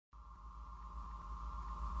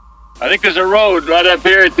I think there's a road right up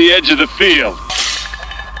here at the edge of the field.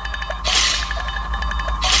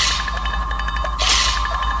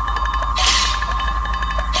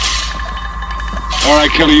 All right,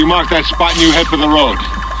 Kelly, you mark that spot and you head for the road.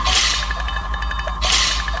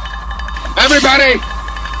 Everybody,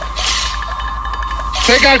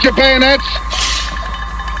 take out your bayonets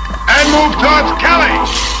and move towards Kelly.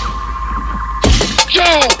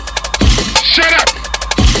 Joe, shut up.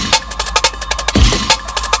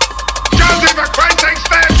 Jonesy, for Christ's sake,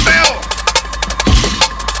 stand still.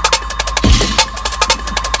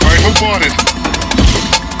 All right, who bought it?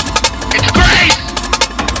 It's Grace.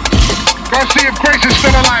 Go see if Grace is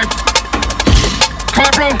still alive.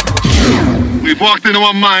 Corporal, we've walked into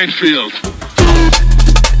a minefield.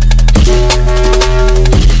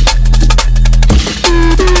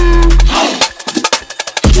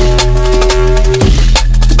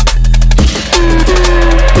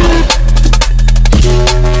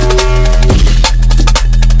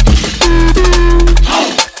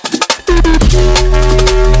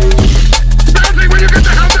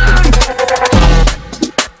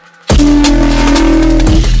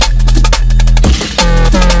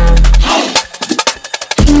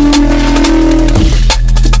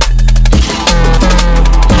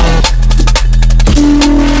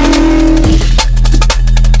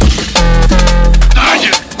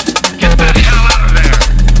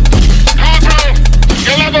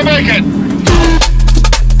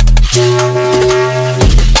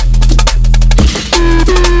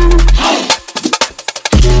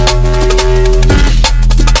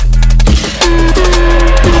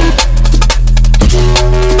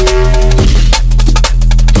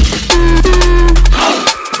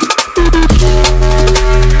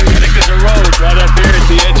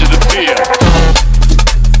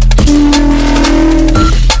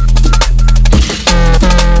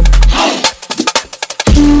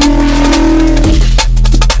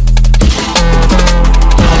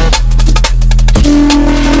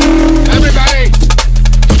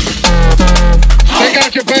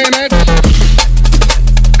 Your bayonets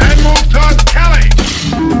and move towards Kelly.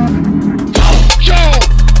 Joe,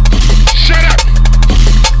 shut up.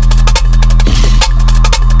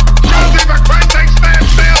 Jonesy, for Christ's sake, stand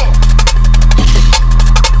still.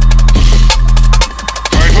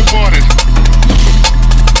 All right, who bought it?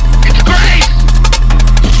 It's Grace.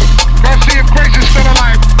 Go see if Grace is still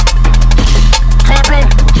alive. Corporal,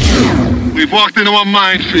 we've walked into a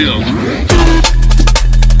minefield.